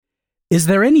Is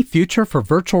there any future for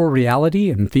virtual reality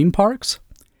in theme parks?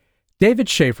 David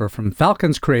Schaefer from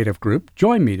Falcons Creative Group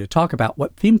joined me to talk about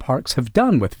what theme parks have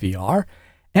done with VR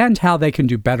and how they can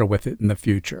do better with it in the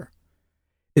future.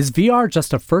 Is VR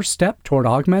just a first step toward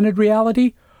augmented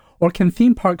reality, or can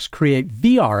theme parks create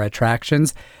VR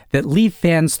attractions that leave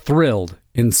fans thrilled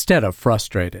instead of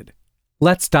frustrated?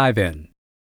 Let's dive in.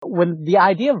 When the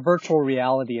idea of virtual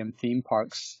reality in theme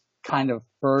parks kind of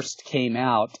first came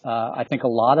out, I think a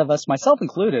lot of us, myself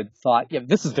included, thought, yeah,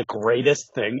 this is the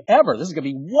greatest thing ever. This is going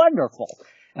to be wonderful.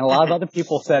 And a lot of other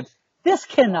people said, this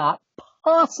cannot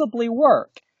possibly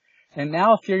work. And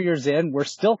now, a few years in, we're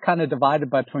still kind of divided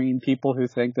between people who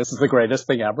think this is the greatest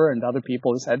thing ever and other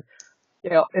people who said, you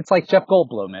know, it's like Jeff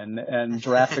Goldblum in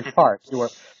Jurassic Park. You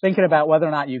were thinking about whether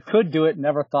or not you could do it,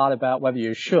 never thought about whether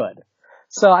you should.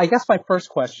 So I guess my first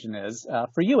question is,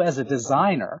 for you as a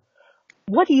designer,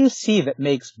 what do you see that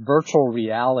makes virtual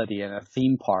reality in a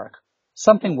theme park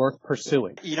something worth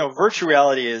pursuing? You know, virtual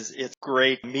reality it's a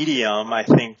great medium, I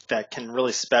think, that can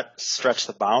really stretch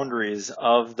the boundaries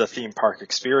of the theme park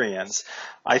experience.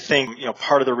 I think, you know,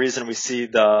 part of the reason we see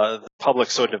the public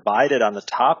so divided on the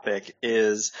topic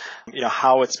is, you know,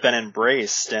 how it's been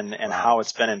embraced and how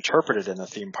it's been interpreted in the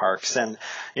theme parks. And,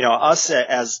 you know, us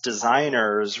as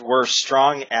designers, we're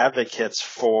strong advocates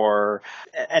for,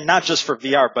 and not just for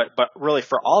VR, but really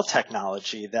for all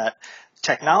technology, that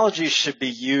technology should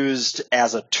be used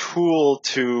as a tool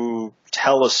to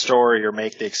tell a story or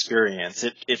make the experience.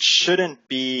 It shouldn't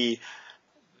be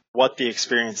what the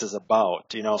experience is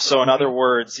about, you know. So in other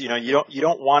words, you know, you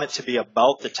don't want it to be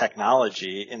about the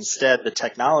technology. Instead, the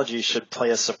technology should play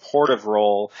a supportive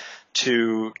role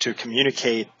to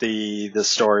communicate the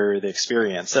story or the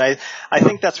experience. And I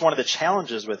think that's one of the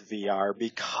challenges with VR,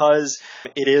 because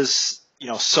it is, you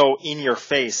know, so in your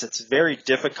face. It's very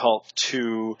difficult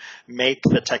to make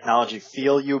the technology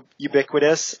feel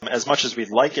ubiquitous. As much as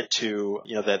we'd like it to,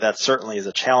 you know, that certainly is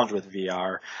a challenge with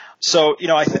VR. So, you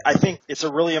know, I think it's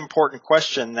a really important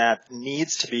question that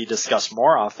needs to be discussed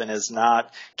more often, is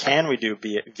not can we do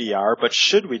VR, but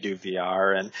should we do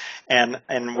VR?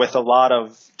 And with a lot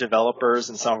of developers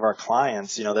and some of our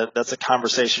clients, you know, that's a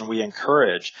conversation we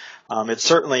encourage. It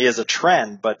certainly is a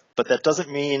trend, but that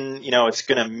doesn't mean, you know, it's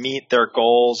going to meet their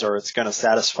goals or it's going to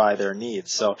satisfy their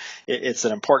needs. So it's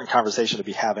an important conversation to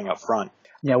be having up front.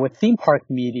 Yeah, with theme park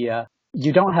media,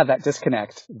 you don't have that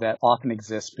disconnect that often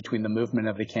exists between the movement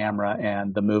of the camera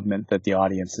and the movement that the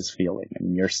audience is feeling.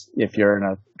 And if you're in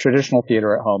a traditional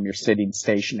theater at home, you're sitting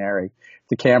stationary.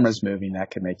 The camera's moving,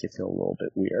 that can make you feel a little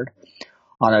bit weird.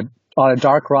 On a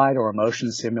dark ride or a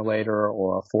motion simulator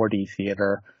or a 4D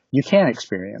theater, you can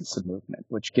experience the movement,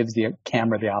 which gives the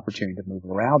camera the opportunity to move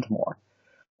around more.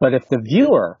 But if the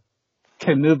viewer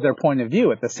can move their point of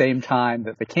view at the same time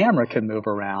that the camera can move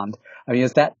around, I mean,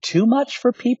 is that too much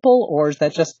for people, or is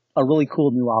that just a really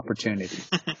cool new opportunity?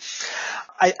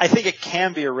 I think it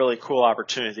can be a really cool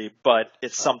opportunity, but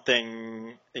it's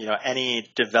something, you know,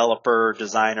 any developer,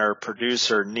 designer,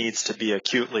 producer needs to be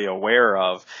acutely aware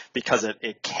of, because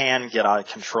it can get out of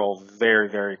control very,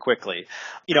 very quickly.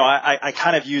 You know, I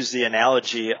kind of use the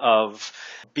analogy of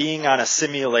being on a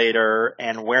simulator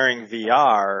and wearing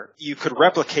VR. You could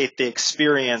replicate the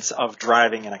experience of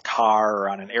driving in a car or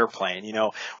on an airplane. You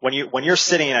know, when you're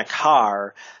sitting in a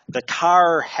car, the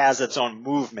car has its own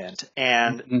movement,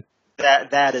 and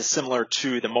that is similar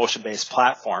to the motion-based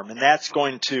platform, and that's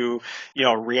going to, you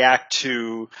know, react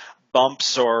to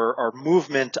bumps or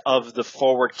movement of the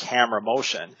forward camera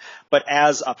motion. But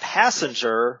as a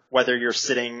passenger, whether you're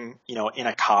sitting, you know, in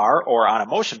a car or on a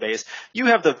motion base, you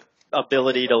have the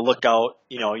ability to look out,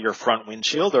 you know, your front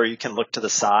windshield, or you can look to the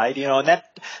side, you know, and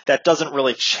that doesn't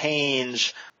really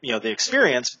change, you know, the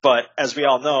experience. But as we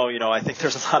all know, you know, I think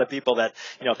there's a lot of people that,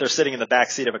 you know, if they're sitting in the back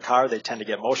seat of a car, they tend to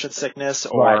get motion sickness,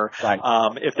 or right.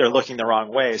 If they're looking the wrong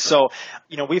way. So,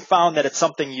 you know, we found that it's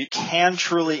something you can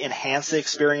truly enhance the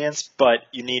experience, but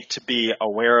you need to be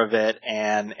aware of it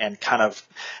and kind of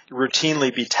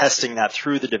routinely be testing that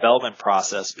through the development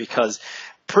process, because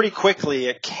pretty quickly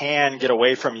it can get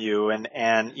away from you,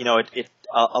 and you know,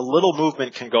 a little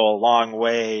movement can go a long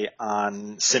way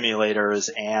on simulators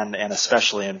and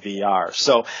especially in VR.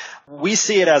 So we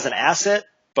see it as an asset,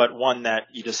 but one that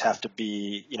you just have to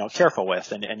be, you know, careful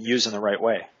with and use in the right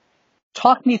way.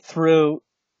 Talk me through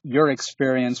your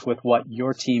experience with what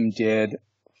your team did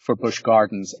for Busch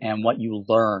Gardens and what you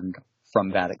learned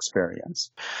from that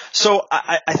experience? So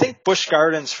I think Busch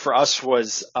Gardens for us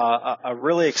was a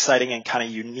really exciting and kind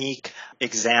of unique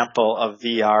example of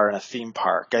VR in a theme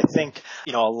park. I think,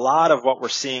 a lot of what we're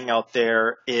seeing out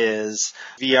there is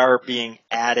VR being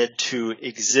added to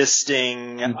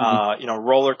existing,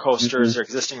 roller coasters or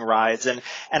existing rides. And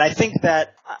I think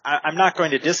that I'm not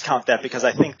going to discount that because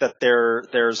I think that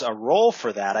there's a role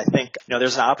for that. I think,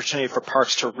 there's an opportunity for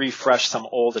parks to refresh some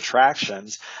old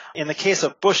attractions. In the case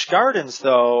of Busch Gardens,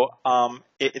 though,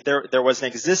 there was an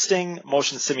existing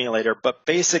motion simulator, but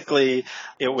basically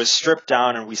it was stripped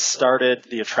down and we started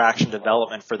the attraction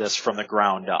development for this from the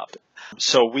ground up.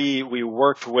 So we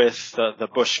worked with the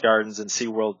Busch Gardens and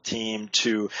SeaWorld team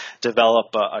to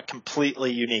develop a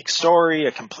completely unique story,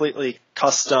 a completely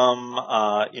custom,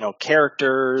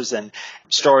 characters and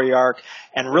story arc,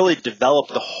 and really develop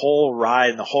the whole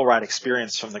ride and the whole ride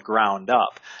experience from the ground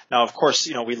up. Now, of course,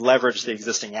 we leveraged the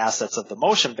existing assets of the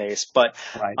motion base, but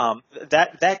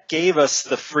that gave us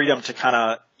the freedom to kind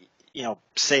of,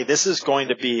 say this is going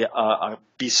to be a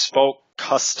bespoke,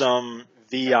 custom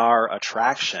VR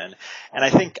attraction. And I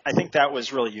think that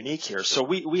was really unique here. So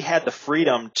we had the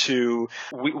freedom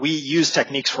we use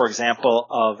techniques, for example,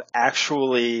 of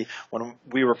actually when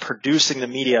we were producing the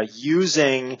media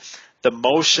using the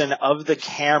motion of the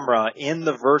camera in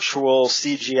the virtual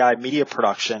CGI media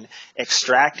production,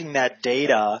 extracting that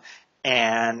data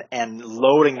and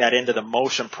loading that into the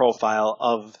motion profile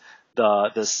of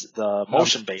the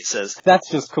motion bases. That's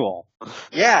just cool.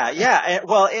 Yeah.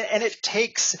 Well, and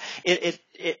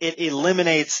it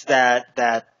eliminates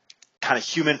that kind of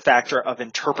human factor of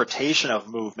interpretation of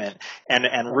movement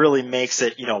and really makes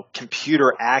it,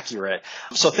 computer accurate.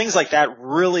 So things like that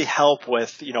really help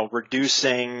with,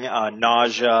 reducing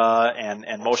nausea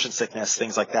and motion sickness,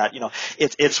 things like that.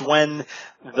 It's when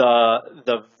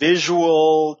the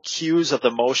visual cues of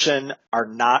the motion are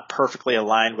not perfectly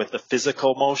aligned with the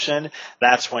physical motion,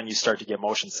 that's when you start to get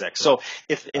motion sick. So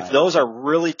if those are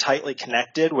really tightly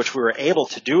connected, which we were able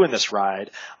to do in this ride,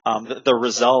 the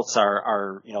results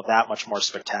are that much more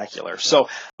spectacular. So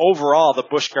overall, the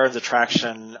Busch Gardens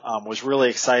attraction was really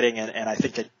exciting, and I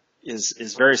think it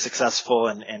is very successful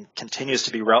and continues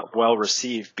to be well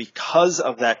received because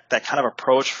of that kind of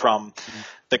approach from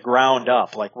the ground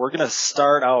up. Like, we're going to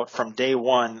start out from day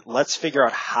one. Let's figure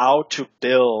out how to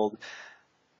build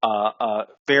a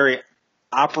very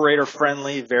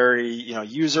operator-friendly, very,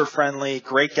 user-friendly,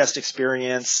 great guest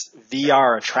experience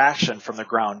VR attraction from the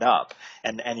ground up.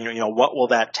 And what will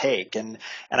that take? And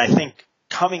I think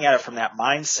coming at it from that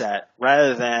mindset,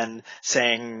 rather than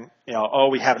saying,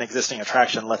 we have an existing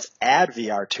attraction, let's add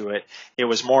VR to it, it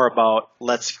was more about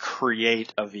let's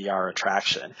create a VR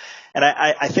attraction. And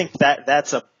I think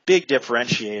that's a big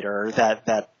differentiator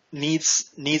that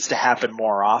needs to happen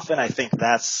more often. I think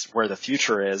that's where the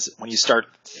future is. When you start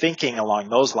thinking along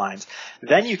those lines,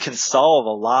 then you can solve a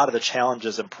lot of the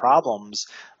challenges and problems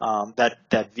that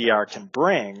VR can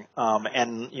bring,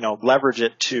 and leverage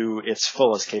it to its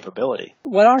fullest capability.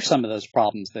 What are some of those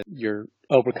problems that you're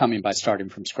overcoming by starting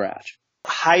from scratch?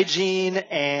 Hygiene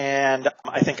and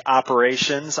I think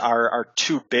operations are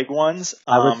two big ones.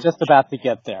 I was just about to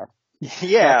get there.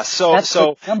 Yeah, so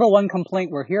the number one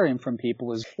complaint we're hearing from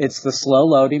people is it's the slow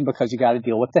loading because you got to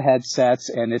deal with the headsets,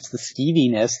 and it's the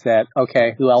skeeviness that,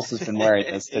 okay, who else has been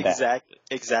wearing this today?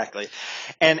 Exactly.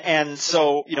 And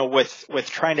so, with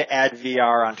trying to add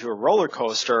VR onto a roller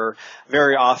coaster,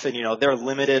 very often, they're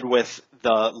limited with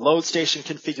the load station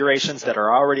configurations that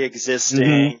are already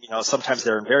existing. Sometimes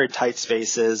they're in very tight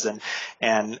spaces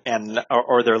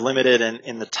or they're limited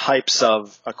in the types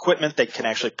of equipment they can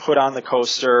actually put on the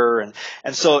coaster.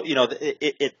 And so,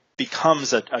 it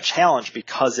becomes a challenge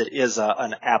because it is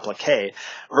an applique.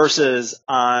 Versus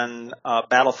on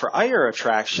Battle for Ire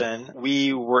attraction,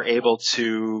 we were able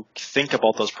to think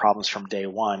about those problems from day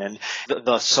one. And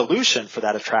the solution for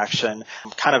that attraction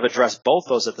kind of addressed both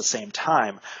those at the same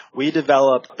time. We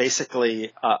developed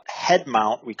basically a head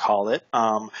mount, we call it,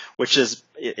 which is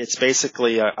it's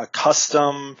basically a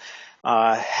custom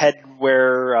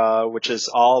headwear, which is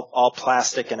all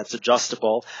plastic and it's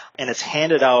adjustable, and it's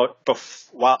handed out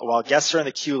while guests are in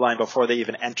the queue line before they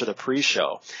even enter the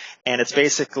pre-show. And it's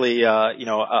basically,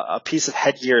 a piece of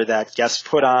headgear that guests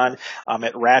put on.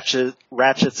 It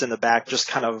ratchets in the back, just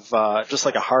kind of, just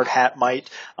like a hard hat might.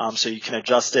 So you can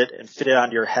adjust it and fit it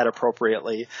onto your head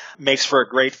appropriately. Makes for a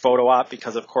great photo op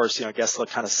because, of course, guests look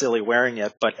kind of silly wearing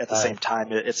it, but at the same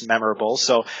time, it's memorable.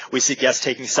 So we see guests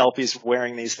taking selfies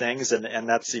wearing these things. is, and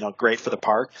that's, great for the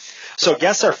park. So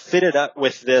guests are fitted up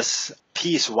with this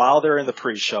piece while they're in the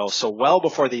pre-show. So well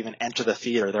before they even enter the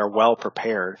theater, they're well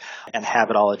prepared and have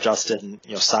it all adjusted and,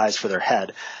 sized for their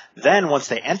head. Then once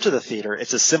they enter the theater,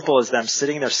 it's as simple as them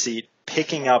sitting in their seat,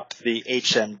 picking up the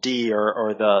HMD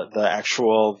or the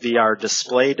actual VR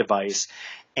display device,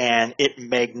 and it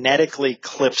magnetically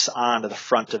clips onto the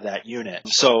front of that unit.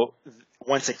 So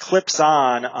once it clips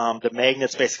on, the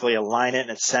magnets basically align it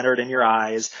and it's centered in your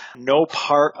eyes. No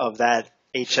part of that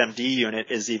HMD unit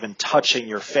is even touching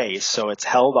your face, so it's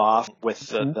held off with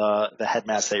the head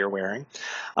mask that you're wearing.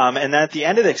 And then at the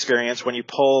end of the experience, when you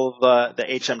pull the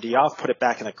HMD off, put it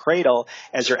back in the cradle,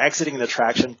 as you're exiting the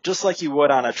attraction, just like you would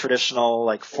on a traditional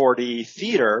 4D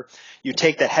theater, you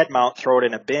take that head mount, throw it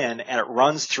in a bin, and it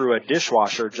runs through a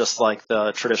dishwasher just like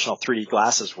the traditional 3D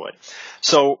glasses would.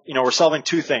 So, we're solving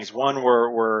two things. One,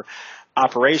 we're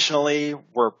operationally,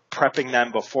 we're prepping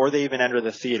them before they even enter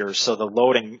the theater, so the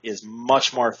loading is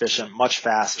much more efficient, much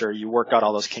faster. You work out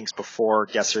all those kinks before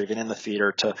guests are even in the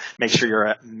theater to make sure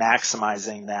you're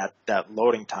maximizing that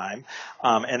loading time.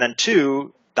 And then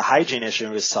two, the hygiene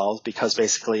issue is solved because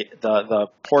basically the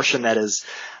portion that is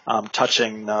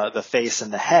touching the face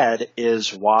and the head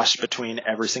is washed between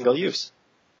every single use.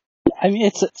 I mean,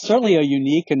 it's certainly a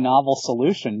unique and novel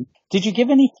solution. Did you give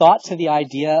any thought to the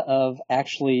idea of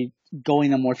actually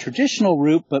going a more traditional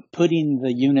route, but putting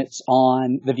the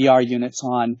VR units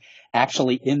on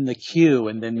actually in the queue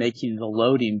and then making the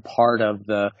loading part of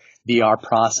the VR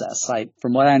process?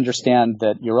 From what I understand,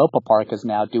 that Europa Park is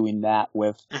now doing that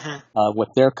with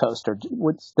their coaster.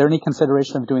 Was there any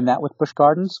consideration of doing that with Busch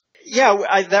Gardens?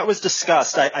 Yeah, that was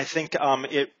discussed. I think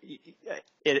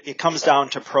it comes down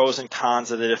to pros and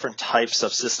cons of the different types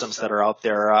of systems that are out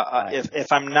there.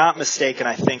 If I'm not mistaken,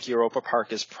 I think Europa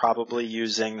Park is probably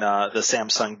using the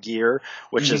Samsung Gear,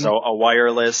 which is a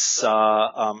wireless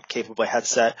capable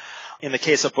headset. In the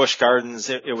case of Busch Gardens,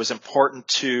 it was important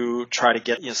to try to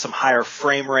get some higher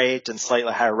frame rate and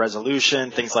slightly higher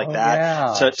resolution, things like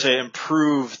that, to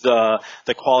improve the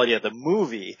quality of the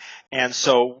movie. And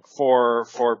so for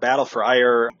Battle for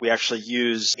Ire, we actually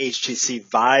use HTC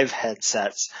Vive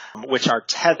headsets, which are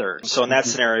tethered. So in that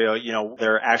scenario,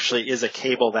 there actually is a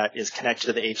cable that is connected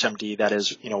to the HMD that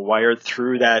is, wired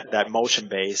through that motion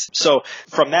base. So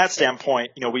from that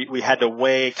standpoint, we had to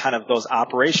weigh kind of those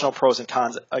operational pros and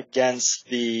cons against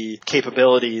the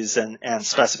capabilities and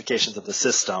specifications of the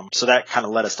system. So that kind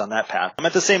of led us down that path.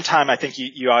 At the same time, I think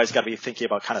you always got to be thinking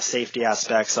about kind of safety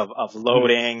aspects of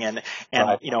loading and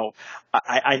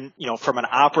I from an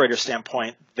operator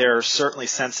standpoint, they're certainly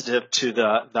sensitive to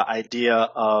the idea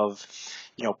of,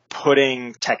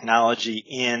 putting technology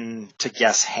into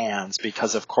guests' hands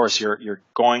because, of course, you're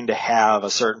going to have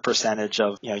a certain percentage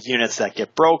of, units that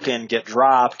get broken, get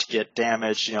dropped, get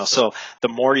damaged, so the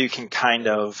more you can kind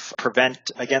of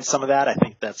prevent against some of that, I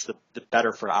think that's the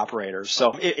better for operators.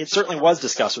 So it certainly was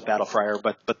discussed with Battle for Ire,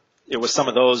 but it was some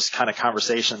of those kind of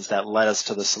conversations that led us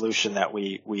to the solution that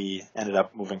we ended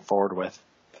up moving forward with.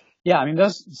 Yeah, I mean,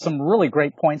 those some really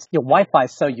great points. Wi-Fi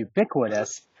is so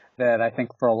ubiquitous that I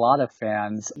think for a lot of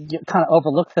fans, you kind of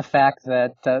overlook the fact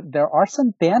that there are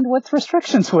some bandwidth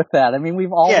restrictions with that. I mean,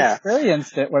 we've all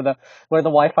experienced it where the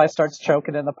Wi-Fi starts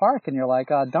choking in the park, and you're like,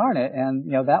 oh, darn it!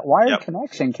 And that wired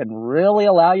connection can really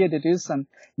allow you to do some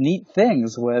neat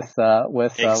things with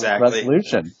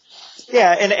resolution.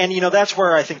 Yeah, and that's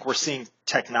where I think we're seeing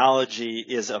technology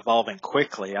is evolving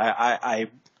quickly. I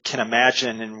can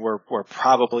imagine, and we're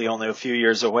probably only a few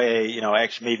years away,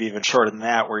 actually maybe even shorter than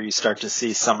that, where you start to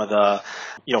see some of the,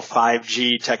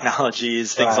 5G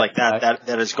technologies, things like that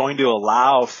is going to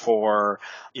allow for,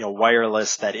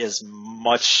 wireless that is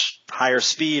much higher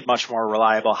speed, much more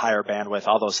reliable, higher bandwidth,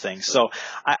 all those things. So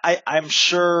I'm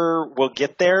sure we'll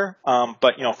get there.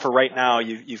 But, for right now,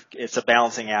 it's a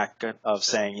balancing act of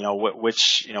saying,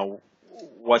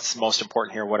 what's most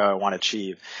important here? What do I want to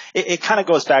achieve? It kind of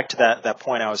goes back to that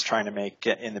point I was trying to make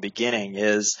in the beginning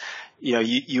is,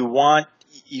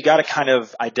 you got to kind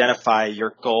of identify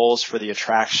your goals for the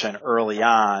attraction early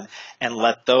on and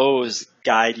let those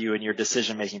guide you in your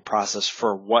decision-making process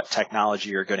for what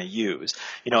technology you're going to use.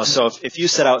 So if you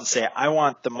set out and say, I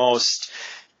want the most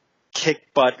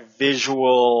kick-butt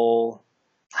visual,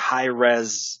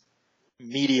 high-res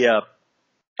media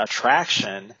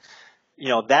attraction,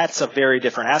 that's a very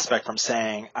different aspect from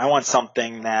saying, I want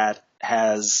something that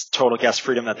has total guest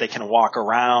freedom, that they can walk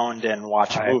around and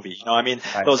watch a movie.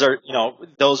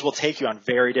 Those will take you on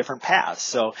very different paths.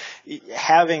 So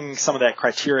having some of that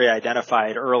criteria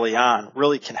identified early on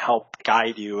really can help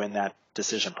guide you in that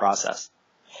decision process.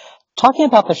 Talking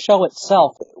about the show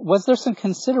itself, was there some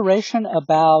consideration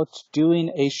about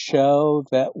doing a show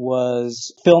that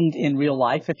was filmed in real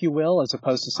life, if you will, as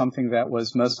opposed to something that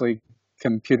was mostly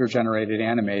computer-generated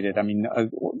animated? I mean,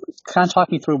 kind of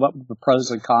talk me through what the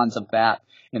pros and cons of that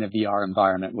in a VR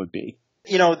environment would be.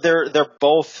 They're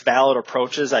both valid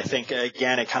approaches. I think,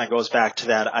 again, it kind of goes back to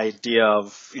that idea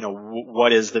of,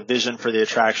 what is the vision for the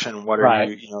attraction? What are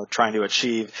you trying to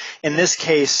achieve? In this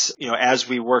case, as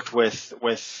we worked with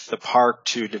the park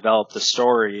to develop the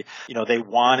story, they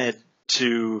wanted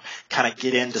to kind of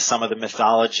get into some of the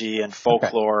mythology and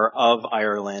folklore of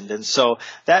Ireland. And so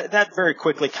that very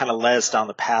quickly kind of led us down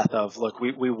the path of, look,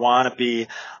 we want to be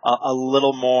a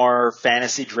little more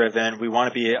fantasy driven. We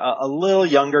want to be a little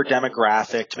younger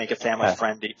demographic to make it family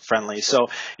friendly. So,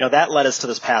 that led us to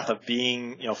this path of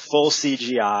being, full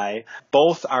CGI.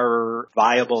 Both are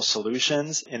viable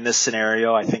solutions in this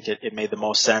scenario. I think it made the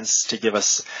most sense to give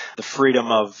us the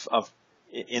freedom of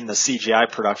in the CGI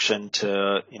production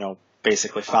to,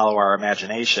 basically follow our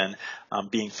imagination,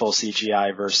 being full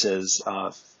CGI versus,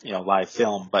 live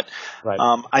film. But,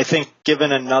 I think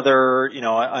given another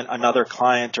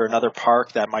client or another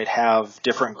park that might have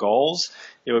different goals,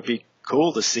 it would be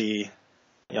cool to see,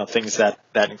 things that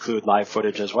include live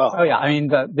footage as well. Oh yeah. I mean,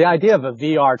 the idea of a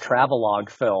VR travelogue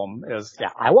film is,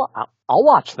 I'll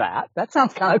watch that. That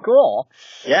sounds kind of cool.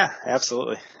 Yeah,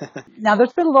 absolutely. Now,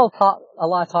 there's been a lot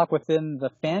of talk within the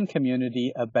fan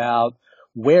community about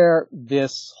where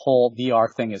this whole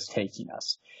VR thing is taking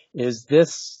us. Is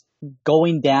this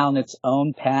going down its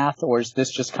own path, or is this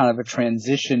just kind of a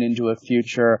transition into a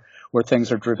future where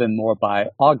things are driven more by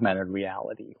augmented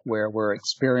reality, where we're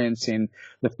experiencing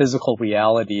the physical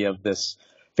reality of this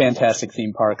fantastic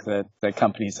theme park that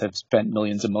companies have spent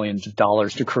millions and millions of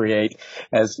dollars to create,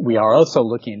 as we are also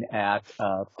looking at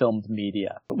filmed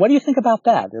media. What do you think about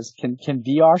that? Can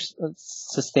VR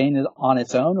sustain it on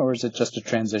its own, or is it just a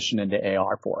transition into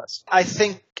AR for us? I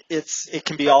think it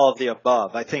can be all of the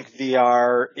above. I think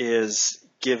VR is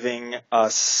giving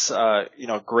us,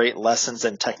 great lessons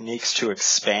and techniques to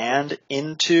expand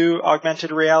into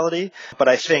augmented reality. But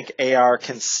I think AR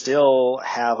can still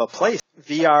have a place.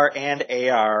 VR and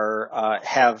AR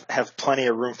have plenty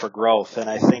of room for growth, and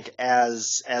I think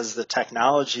as the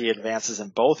technology advances in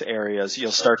both areas,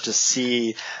 you'll start to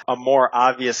see a more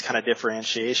obvious kind of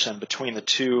differentiation between the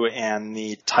two and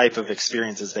the type of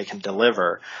experiences they can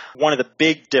deliver. One of the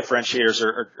big differentiators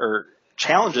or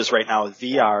challenges right now with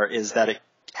VR is that it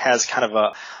has kind of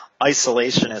a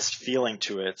isolationist feeling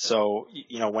to it. So,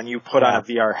 when you put on a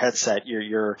VR headset,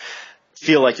 you're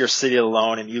feel like you're sitting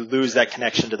alone and you lose that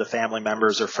connection to the family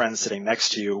members or friends sitting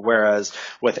next to you. Whereas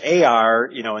with AR,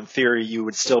 in theory, you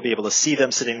would still be able to see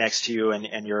them sitting next to you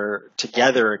and you're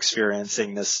together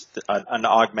experiencing this, an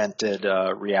augmented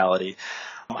reality.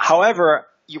 However,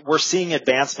 we're seeing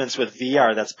advancements with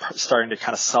VR that's starting to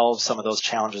kind of solve some of those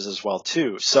challenges as well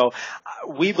too. So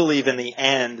we believe in the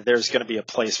end there's going to be a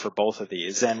place for both of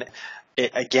these. And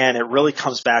it really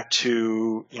comes back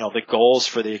to, the goals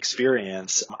for the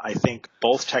experience. I think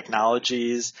both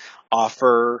technologies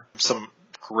offer some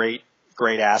great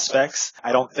aspects.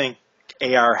 I don't think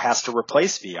AR has to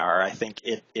replace VR. I think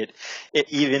it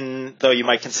even though you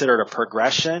might consider it a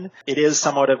progression, it is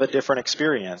somewhat of a different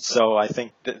experience. So I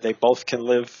think that they both can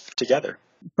live together.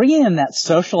 Bringing in that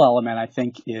social element, I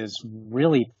think, is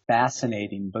really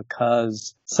fascinating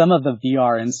because some of the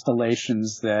VR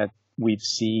installations that we've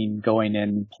seen going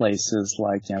in places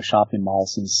like, shopping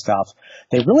malls and stuff,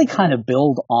 they really kind of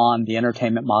build on the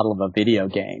entertainment model of a video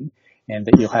game, and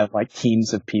that you'll have like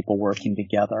teams of people working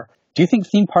together. Do you think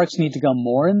theme parks need to go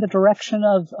more in the direction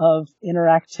of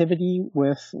interactivity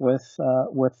with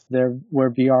their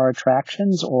VR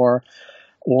attractions, or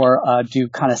do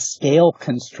kind of scale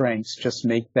constraints just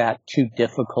make that too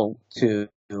difficult to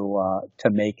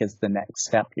make as the next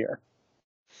step here?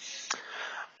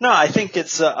 No, I think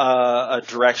it's a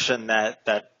direction that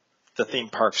the theme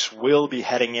parks will be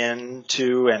heading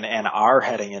into and are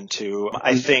heading into.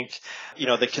 I think,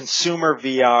 the consumer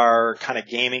VR kind of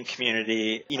gaming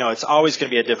community, it's always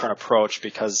going to be a different approach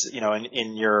because,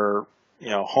 in your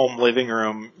home living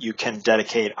room, you can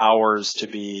dedicate hours to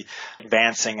be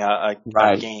advancing a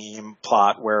game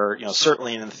plot where,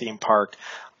 certainly in the theme park,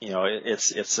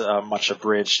 it's a much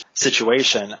abridged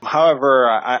situation. However,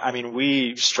 I mean,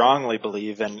 we strongly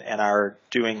believe and are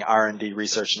doing R&D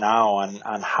research now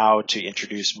on how to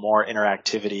introduce more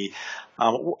interactivity.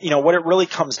 What it really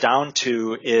comes down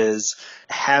to is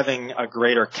having a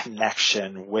greater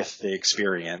connection with the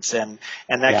experience. And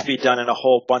that can be done in a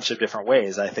whole bunch of different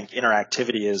ways. I think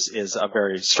interactivity is a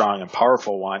very strong and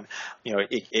powerful one.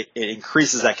 It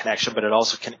increases that connection, but it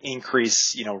also can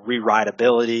increase,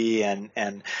 rewritability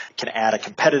and can add a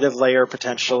competitive layer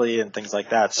potentially and things like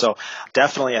that. So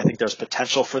definitely I think there's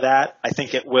potential for that. I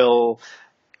think it will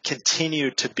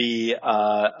continue to be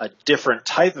a different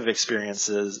type of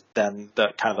experiences than the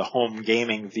kind of the home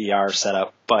gaming VR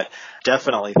setup, but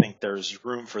definitely think there's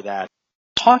room for that.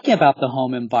 Talking about the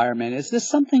home environment, is this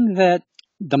something that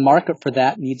the market for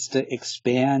that needs to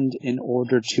expand in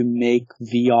order to make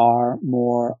VR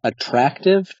more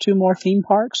attractive to more theme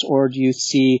parks? Or do you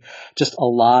see just a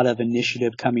lot of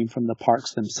initiative coming from the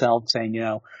parks themselves saying,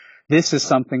 this is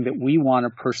something that we want to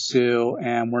pursue,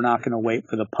 and we're not going to wait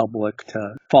for the public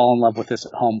to fall in love with this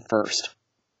at home first?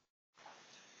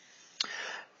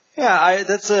 Yeah,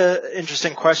 that's an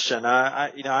interesting question.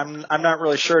 I'm not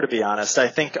really sure, to be honest. I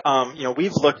think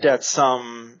we've looked at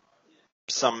some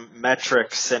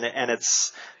metrics, and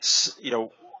it's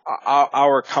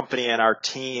our company and our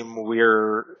team,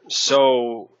 we're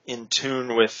so in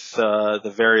tune with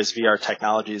the various VR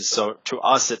technologies. So to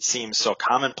us, it seems so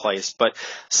commonplace. But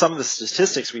some of the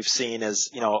statistics we've seen is,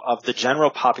 of the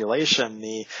general population,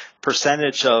 the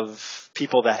percentage of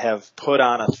people that have put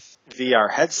on a VR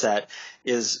headset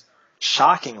is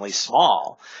shockingly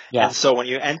small. Yeah. And so when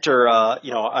you enter,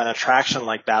 an attraction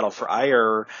like Battle for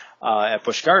Ire at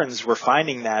Busch Gardens, we're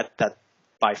finding that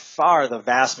by far the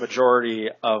vast majority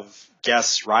of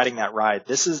guests riding that ride,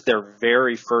 this is their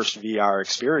very first VR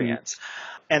experience.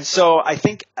 Mm-hmm. And so I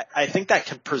think that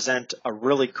can present a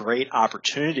really great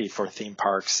opportunity for theme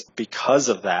parks because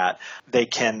of that.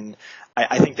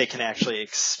 I think they can actually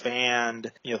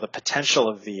expand, the potential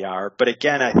of VR. But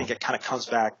again, I think it kind of comes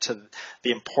back to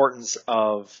the importance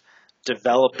of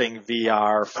developing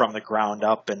VR from the ground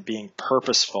up and being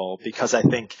purposeful, because I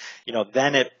think,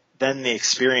 then the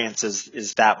experience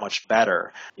is that much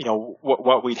better.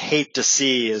 What we'd hate to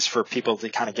see is for people to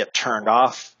kind of get turned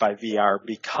off by VR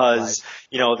because,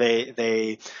 right,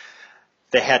 they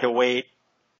had to wait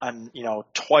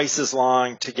twice as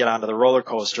long to get onto the roller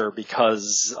coaster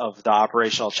because of the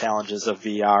operational challenges of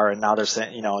VR. And now they're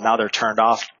saying, now they're turned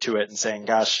off to it and saying,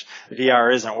 gosh,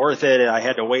 VR isn't worth it. I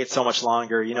had to wait so much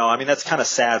longer. That's kind of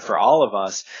sad for all of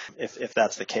us if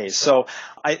that's the case. So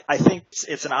I think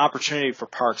it's an opportunity for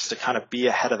parks to kind of be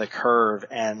ahead of the curve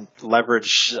and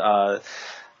leverage the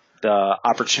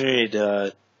opportunity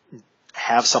to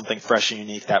have something fresh and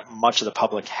unique that much of the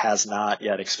public has not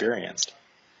yet experienced.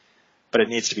 But it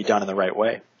needs to be done in the right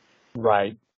way.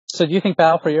 Right. So do you think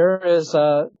Battle for Ire is,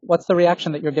 what's the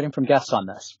reaction that you're getting from guests on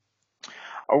this?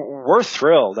 We're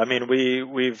thrilled. I mean,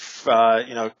 we've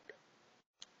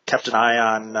kept an eye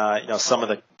on, some of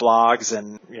the blogs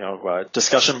and,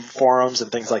 discussion forums and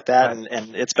things like that. Right.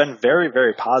 And it's been very,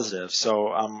 very positive.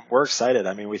 So, we're excited.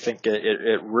 I mean, we think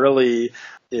it really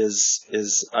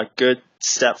is a good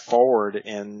step forward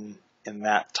in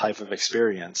that type of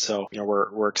experience. So,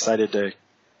 we're excited to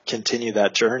continue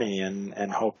that journey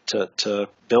and hope to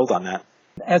build on that.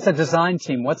 As a design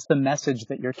team, what's the message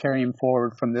that you're carrying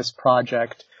forward from this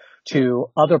project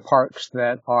to other parks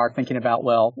that are thinking about,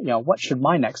 what should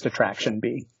my next attraction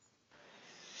be?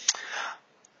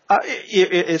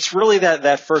 It's really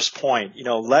that first point.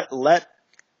 Let's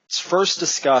first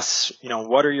discuss,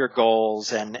 what are your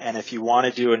goals, and if you want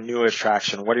to do a new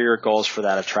attraction, what are your goals for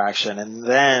that attraction? And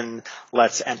then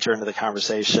let's enter into the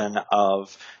conversation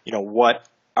of, what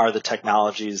are the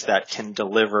technologies that can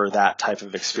deliver that type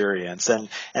of experience. And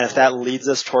if that leads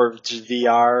us towards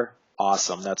VR,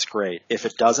 awesome, that's great. If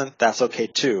it doesn't, that's okay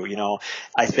too.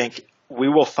 I think we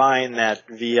will find that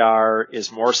VR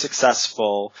is more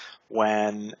successful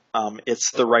when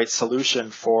it's the right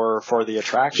solution for the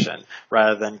attraction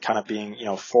rather than kind of being,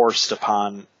 forced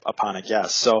upon a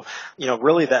guest. So,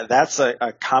 really that's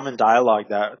a common dialogue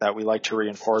that we like to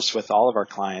reinforce with all of our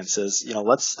clients is,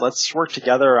 let's work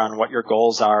together on what your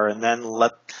goals are, and then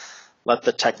let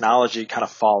the technology kind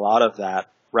of fall out of that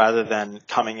rather than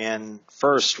coming in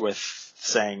first with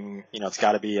saying, it's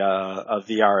got to be a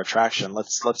VR attraction.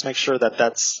 Let's make sure that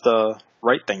that's the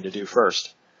right thing to do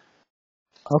first.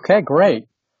 Okay, great.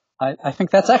 I think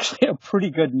that's actually a pretty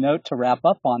good note to wrap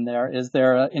up on there. Is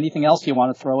there anything else you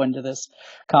want to throw into this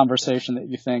conversation that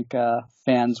you think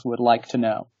fans would like to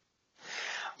know?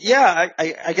 Yeah,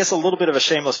 I guess a little bit of a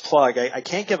shameless plug. I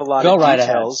can't give a lot of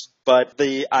details, but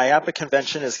the IAAPA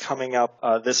convention is coming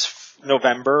up this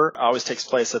November always takes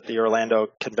place at the Orlando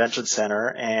Convention Center,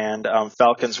 and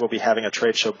Falcons will be having a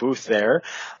trade show booth there.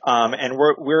 And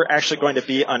we're actually going to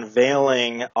be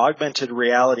unveiling augmented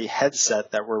reality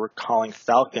headset that we're calling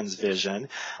Falcons Vision.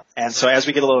 And so as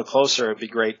we get a little closer, it'd be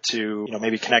great to,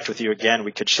 maybe connect with you again.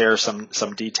 We could share some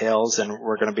details, and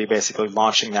we're going to be basically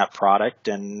launching that product.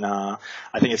 And I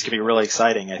think it's going to be really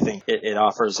exciting. I think it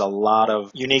offers a lot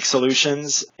of unique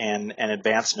solutions and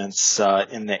advancements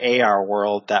in the AR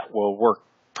world that will work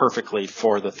perfectly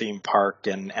for the theme park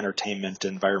and entertainment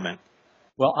environment.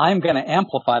 Well, I'm going to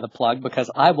amplify the plug because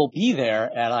I will be there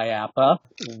at IAAPA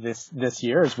this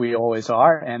year, as we always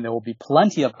are, and there will be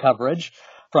plenty of coverage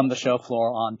from the show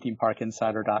floor on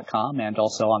themeparkinsider.com and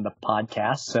also on the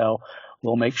podcast. So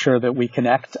we'll make sure that we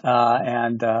connect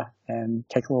and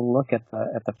take a little look at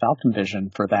the Falcon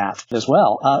Vision for that as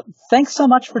well. Thanks so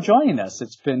much for joining us.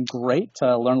 It's been great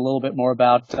to learn a little bit more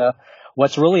about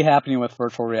what's really happening with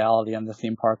virtual reality in the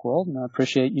theme park world, and I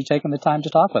appreciate you taking the time to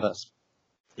talk with us.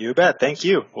 You bet. Thank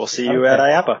you. We'll see you at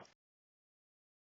IAAPA.